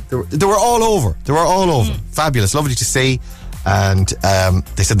Blarney. They were all over. Fabulous, lovely to see. And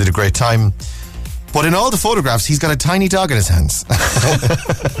they said they had a great time. But in all the photographs, he's got a tiny dog in his hands.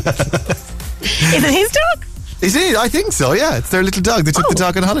 Is it his dog? Is it? I think so, yeah. It's their little dog. They took the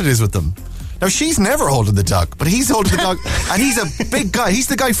dog on holidays with them. Now, she's never holding the dog, but he's holding the dog, and he's a big guy. He's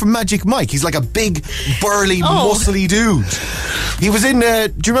the guy from Magic Mike. He's like a big, burly, muscly dude. He was in, do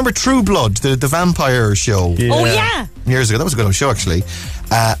you remember True Blood, the vampire show? Yeah. Oh, yeah. Years ago. That was a good old show, actually.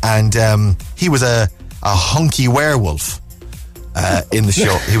 And he was a hunky werewolf. In the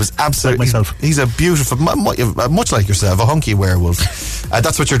show, he was absolutely. Like myself. He's a beautiful, much like yourself, a hunky werewolf.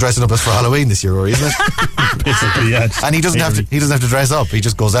 That's what you're dressing up as for Halloween this year, Rory, isn't it? Basically, yeah. And he doesn't have to dress up. He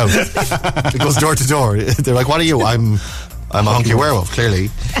just goes out. He goes door to door. They're like, "What are you?" I'm a hunky werewolf, clearly.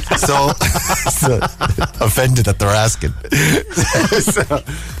 So offended that they're asking.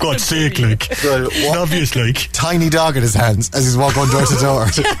 God's sake, like. Obvious, like. Tiny dog in his hands as he's walking door to door.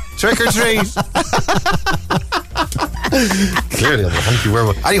 Trick or treat. Clearly, I'm a hunky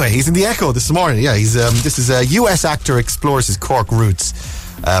werewolf. Anyway, he's in the Echo this morning. Yeah, he's this is a US actor explores his Cork roots.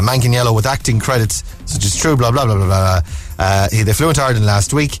 Manganiello with acting credits such as True, blah blah blah blah blah. They flew into Ireland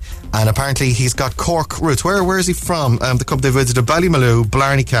last week, and apparently he's got Cork roots. Where is he from? The couple they visited Ballymaloo,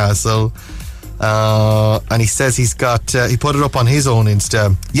 Blarney Castle. And he says he's got he put it up on his own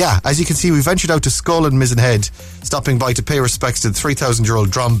Insta. Yeah, as you can see, we ventured out to Skull and Mizenhead, stopping by to pay respects to the 3,000-year-old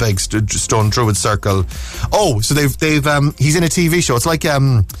Drombeg Stone Druid Circle. Oh, so they've he's in a TV show. It's like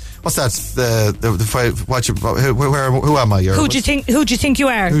what's that? Who am I? Who do you think you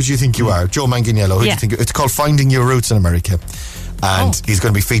are? Who do you think you are? Joe Manganiello. Who do you think? It's called Finding Your Roots in America. And he's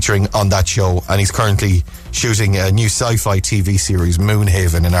going to be featuring on that show, and he's currently shooting a new sci-fi TV series,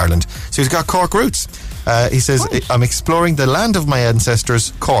 Moonhaven, in Ireland. So he's got Cork roots. He says, I'm exploring the land of my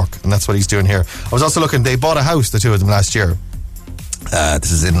ancestors, Cork, and that's what he's doing here. I was also looking, they bought a house, the two of them, last year.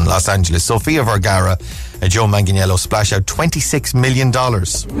 This is in Los Angeles. Sofia Vergara and Joe Manganiello splash out $26 million.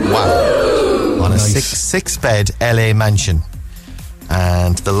 Wow. On a six-bed LA mansion.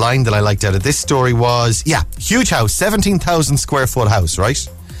 And the line that I liked out of this story was, huge house, 17,000 square foot house, right?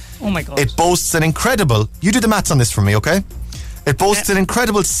 Oh my God. It boasts an incredible, you do the maths on this for me, okay? It boasts an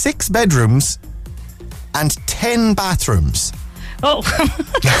incredible 6 bedrooms and 10 bathrooms. Oh.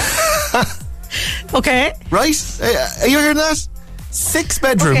 Okay. Right? Are you hearing that? 6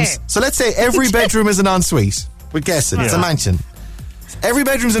 bedrooms. Okay. So let's say every bedroom is an ensuite. We're guessing. It's a mansion. Every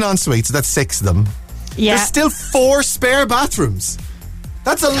bedroom's an ensuite, so that's 6 of them. Yeah. There's still 4 spare bathrooms.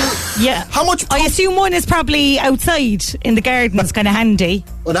 That's a... Yeah. How much... I assume one is probably outside in the garden. It's kind of handy.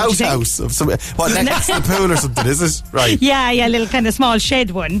 An outhouse of some... What, next to the pool or something, is it? Right. Yeah, a little kind of small shed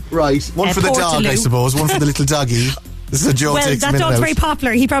one. Right. One for the dog, I suppose. One for the little doggy. This is a joke. Well, that dog's very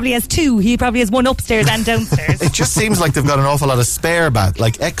popular. He probably has 2. He probably has one upstairs and downstairs. It just seems like they've got an awful lot of spare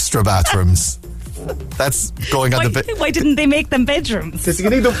extra bathrooms. That's going on the bed. Why didn't they make them bedrooms? You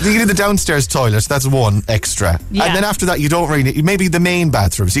need the downstairs toilets. That's one extra. Yeah. And then after that, you don't really need, maybe the main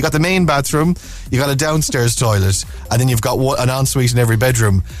bathroom. So you got the main bathroom, you got a downstairs toilet, and then you've got an ensuite in every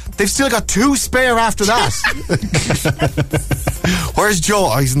bedroom. They've still got 2 spare after that. Where's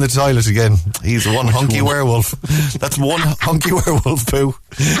Joe? Oh, he's in the toilet again. He's one hunky werewolf. That's one hunky werewolf poo.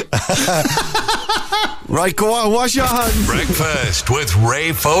 Right, go on, wash your hands. Breakfast with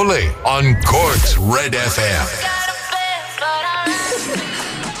Ray Foley on Cork's Red FM.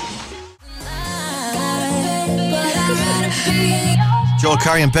 Joel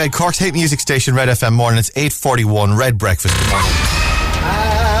Curry in bed, Cork's hate music station, Red FM morning. It's 8:41, Red Breakfast. Good morning.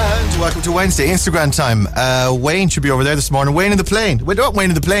 And welcome to Wednesday, Instagram time. Wayne should be over there this morning. Wayne in the plane. Wait, not Wayne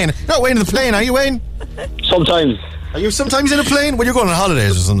in the plane. Not Wayne in the plane, are you, Wayne? Sometimes. Are you sometimes in a plane? Well, you're going on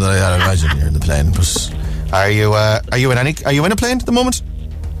holidays or something like that. I imagine you're in the plane. But are you in a plane at the moment?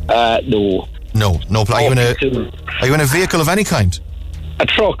 No. No. Are you in a vehicle of any kind? A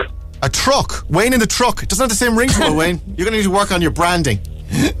truck. A truck? Wayne in the truck. It doesn't have the same ring to it, Wayne. You're going to need to work on your branding.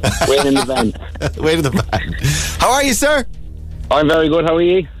 Wayne in the van. Wayne in the van. How are you, sir? I'm very good. How are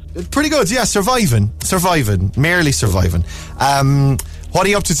you? Pretty good, yeah. Surviving. Merely surviving. What are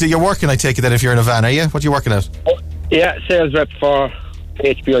you up to? You're working, I take it, then, if you're in a van, are you? What are you working at? Yeah, sales rep for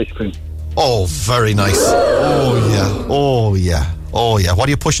HB Ice Cream. Oh, very nice. Oh, yeah. What are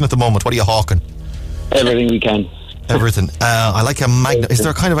you pushing at the moment? What are you hawking? Everything we can. Everything. I like a Magnum. Is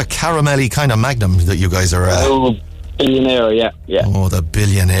there kind of a caramelly kind of Magnum that you guys are... Billionaire, yeah. Oh, the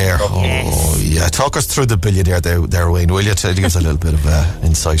billionaire. Oh, yeah. Talk us through the billionaire there, Wayne, will you? Give us a little bit of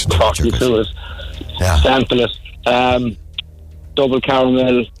insight into talk you through it. Yeah. Sample it. Double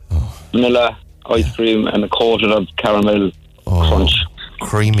caramel, vanilla ice cream, and a coated of caramel crunch.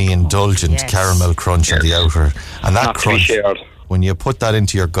 Creamy, indulgent caramel crunch on the outer. And that Not crunch, to be shared. when you put that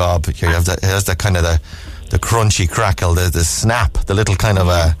into your gob, you have that, it has that kind of the crunchy crackle, the snap, the little kind of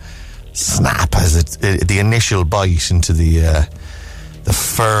a snap as the initial bite into the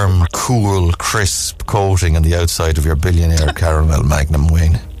firm, cool, crisp coating on the outside of your billionaire caramel Magnum,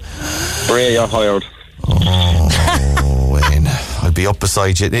 Wayne. Ray, you're hired. Oh, Wayne, I'd be up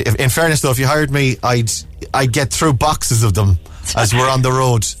beside you. In fairness, though, if you hired me, I'd get through boxes of them as we're on the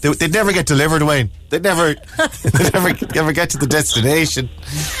road. They'd never get delivered, Wayne. They'd never get to the destination.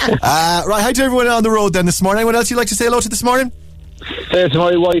 Right, hi to everyone on the road then this morning. Anyone else you'd like to say hello to this morning? Say to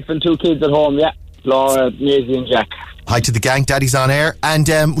my wife and 2 kids at home, yeah. Laura, Maisie and Jack. Hi to the gang, Daddy's on air. And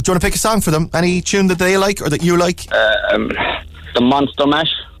do you want to pick a song for them? Any tune that they like or that you like? The Monster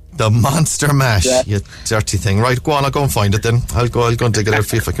Mash. The Monster Mash, yeah. You dirty thing. Right, go on, I'll go and find it then. I'll go and dig it out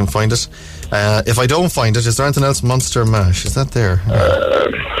for you if I can find it. If I don't find it, is there anything else? Monster Mash, is that there?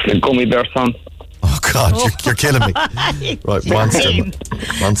 The Gummy Bear song. Oh God, you're killing me. Right,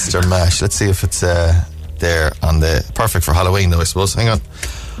 Monster Mash. Let's see if it's there on the... Perfect for Halloween though, I suppose. Hang on.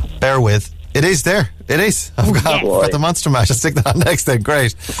 Bear with. It is there. It is. I've got the Monster Mash. I'll stick that on next then.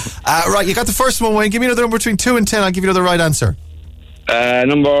 Great. Right, you got the first one, Wayne. Give me another number between 2 and 10. I'll give you the right answer.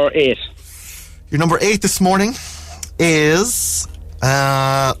 Number 8. Your number 8 this morning is...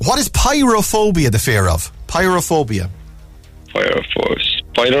 what is pyrophobia the fear of? Pyrophobia.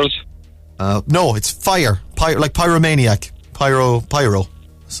 Spiders? No, it's fire. Like pyromaniac. Pyro.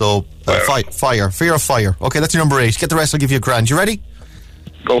 So, fire. Fear of fire. Okay, that's your number 8. Get the rest, I'll give you a grand. You ready?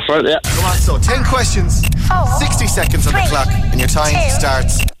 Go for it, yeah. Come on, so 10 questions, 60 seconds on the clock, and your time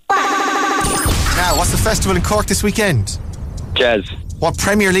starts now. What's the festival in Cork this weekend? Jazz. What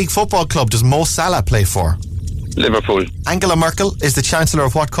Premier League football club does Mo Salah play for? Liverpool. Angela Merkel is the Chancellor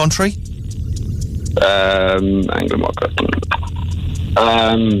of what country? Angela Merkel.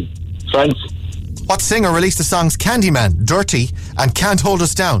 France. What singer released the songs Candyman, Dirty, and Can't Hold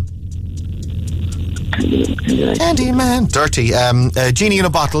Us Down? Candyman, Dirty. Genie in a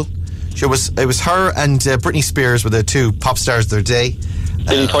Bottle. It was her and Britney Spears were the 2 pop stars of their day.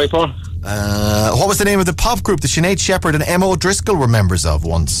 Billy Piper. What was the name of the pop group that Sinead Shepherd and Emma O'Driscoll were members of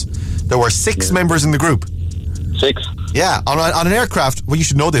once? There were 6 members in the group. 6? Yeah, on an aircraft. Well, you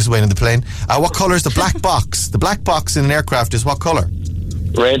should know this, Wayne, in the plane. What colour is the black box? The black box in an aircraft is what colour?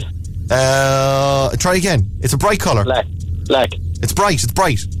 Red. Try again. It's a bright colour. Black. It's bright. So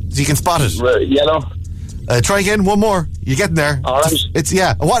you can spot it. Yellow. Try again. One more. You're getting there. Orange. It's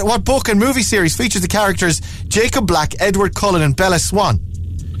yeah. What book and movie series features the characters Jacob Black, Edward Cullen, and Bella Swan?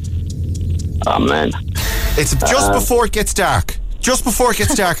 Oh man. It's just before it gets dark. Just before it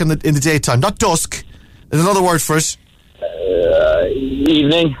gets dark in the daytime. Not dusk. There's another word for it.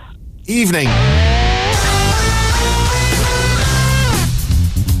 Evening.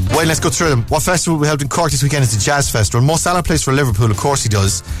 Wait, let's go through them. What festival we held in Cork this weekend is the Jazz Festival. Mo Salah plays for Liverpool, of course he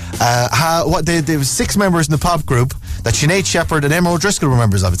does. There was 6 members in the pop group that Sinead Shepherd and Emma O'Driscoll were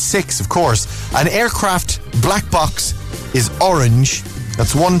members of. It's 6, of course. An aircraft black box is orange.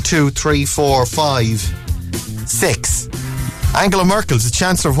 That's 1, 2, 3, 4, 5, 6. Angela Merkel is the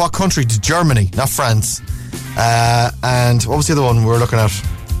Chancellor of what country? Germany, not France. And what was the other one we were looking at?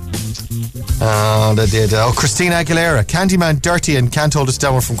 Christina Aguilera. Candyman, Dirty, and Can't Hold Us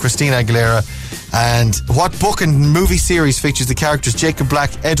Down were from Christina Aguilera. And what book and movie series features the characters Jacob Black,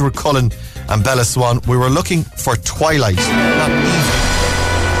 Edward Cullen and Bella Swan? We were looking for Twilight, not Eve.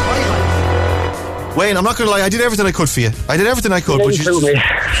 Wayne, I'm not going to lie, I did everything I could for you. I did everything I could, but do you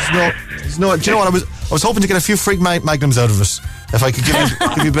know what? I was hoping to get a few freak magnums out of it, if I could give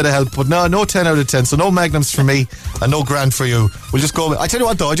you a bit of help. But no 10 out of 10, so no magnums for me and no grand for you. We'll just go. I tell you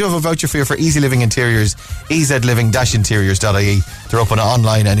what though, I do have a voucher for you for Easy Living Interiors, ezliving-interiors.ie. They're open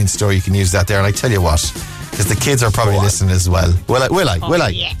online and in store. You can use that there. And I tell you what, because the kids are probably listening as well. Will I?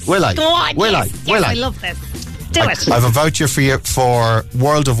 Yes. Will I? Go on, Will yes. I? Will I? I love this. Do it. I have a voucher for you for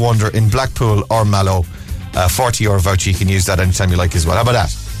World of Wonder in Blackpool or Mallow. €40 voucher. You can use that anytime you like as well. How about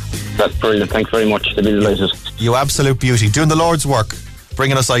that? That's brilliant. Thanks very much. They'll be delighted. You absolute beauty. Doing the Lord's work.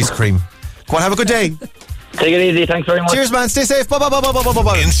 Bringing us ice cream. Go on, have a good day. Take it easy. Thanks very much. Cheers, man. Stay safe. Bye.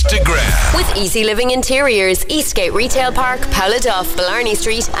 Instagram. With Easy Living Interiors, Eastgate Retail Park, Paula Duff, Blarney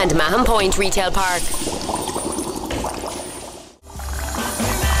Street and Mahon Point Retail Park.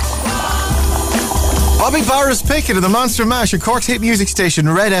 Bobby Barra's Pickett of the Monster Mash at Cork's hit music station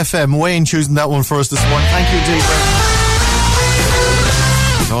Red FM. Wayne choosing that one for us this morning. Thank you, indeed.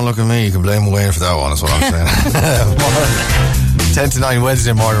 Don't look at me, you can blame Wayne for that one, is what I'm saying. 10 to 9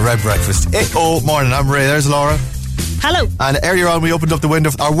 Wednesday morning, Red Breakfast. Morning, I'm Ray, there's Laura. Hello. And earlier on we opened up the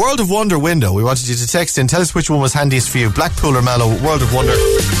window, our World of Wonder window. We wanted you to text in, tell us which one was handiest for you, Blackpool or Mallow. World of Wonder.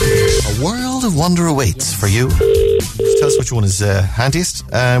 A World of Wonder awaits for you. Just tell us which one is handiest,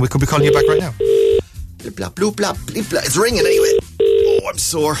 and we could be calling you back right now. Blip, blap, bloop, blap, blip, blap. It's ringing anyway. I'm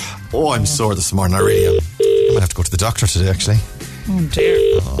sore. I'm sore this morning, I really am. I might have to go to the doctor today, actually. Oh dear.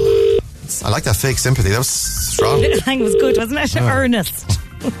 I like that fake sympathy. That was strong. I think it was good, wasn't it? Earnest.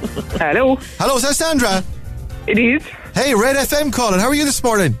 Hello. Hello, is that Sandra? It is. Hey, Red FM calling. How are you this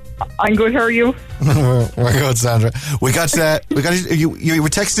morning? I'm good. How are you? We're good, Sandra. We got you were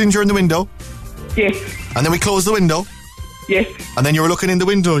texting during the window. Yes. And then we closed the window. Yes. And then you were looking in the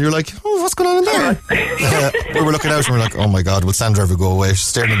window and you're like, oh, what's going on in there? We were looking out and we were like, oh my God, will Sandra ever go away? She's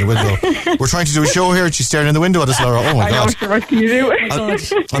staring in the window. We're trying to do a show here and she's staring in the window at us, Laura. Oh my God. I know, what can you do?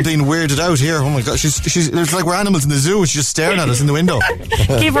 I'm being weirded out here. Oh my God. She's it's like we're animals in the zoo and she's just staring at us in the window.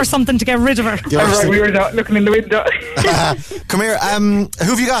 Give her something to get rid of her. We were looking in the window. Come here. Who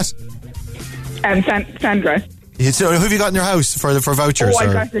have you got? Sandra. So who have you got in your house for vouchers?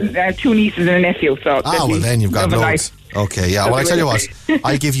 I've got 2 nieces and a nephew. So well then you've got loads. Okay, yeah. Well, I tell you what,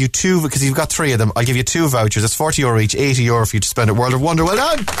 I'll give you 2 because you've got 3 of them. I'll give you 2 vouchers. That's €40 each, €80 for you to spend at World of Wonder. Well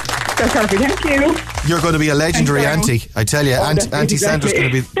done. That's perfect. Thank you. You're going to be a legendary auntie, I tell you. Auntie Sandra's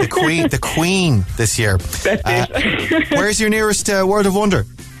going to be the queen this year. That's it. Where's your nearest World of Wonder?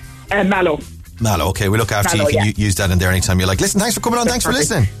 Mallow. Mallow. Okay, we look after you. You can use that in there anytime you like. Listen, thanks for coming on. Thanks for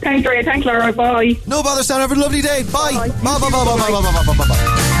listening. Thanks, Ray. Thanks, Laura. Bye. No bother, Sandra. Have a lovely day. Bye. Bye.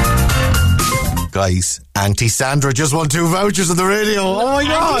 Guys, Auntie Sandra just won 2 vouchers on the radio. Oh my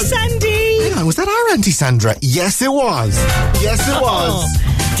God. Auntie Sandy. Hang on, was that our Auntie Sandra? Yes, it was. Yes, it was.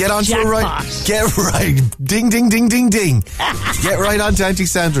 Get onto her right. Get right. Ding, ding, ding, ding, ding. Get right onto Auntie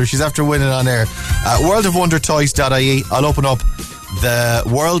Sandra. She's after winning on air. worldofwondertoys.ie. I'll open up the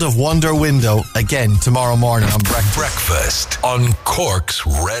World of Wonder window again tomorrow morning on Breakfast on Cork's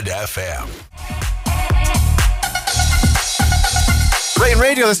Red FM. Right, in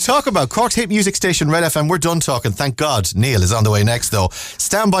radio, let's talk about Cork's hit music station Red FM. We're done talking, thank God. Neil is on the way next though.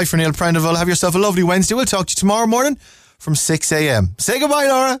 Stand by for Neil Prendeville. Have yourself a lovely Wednesday. We'll talk to you tomorrow morning from 6 a.m. Say goodbye,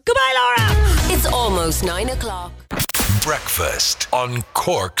 Laura. Goodbye, Laura. It's almost 9 o'clock. Breakfast on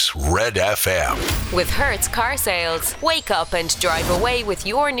Cork's Red FM. With Hertz Car Sales. Wake up and drive away with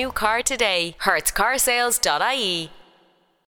your new car today. hertzcarsales.ie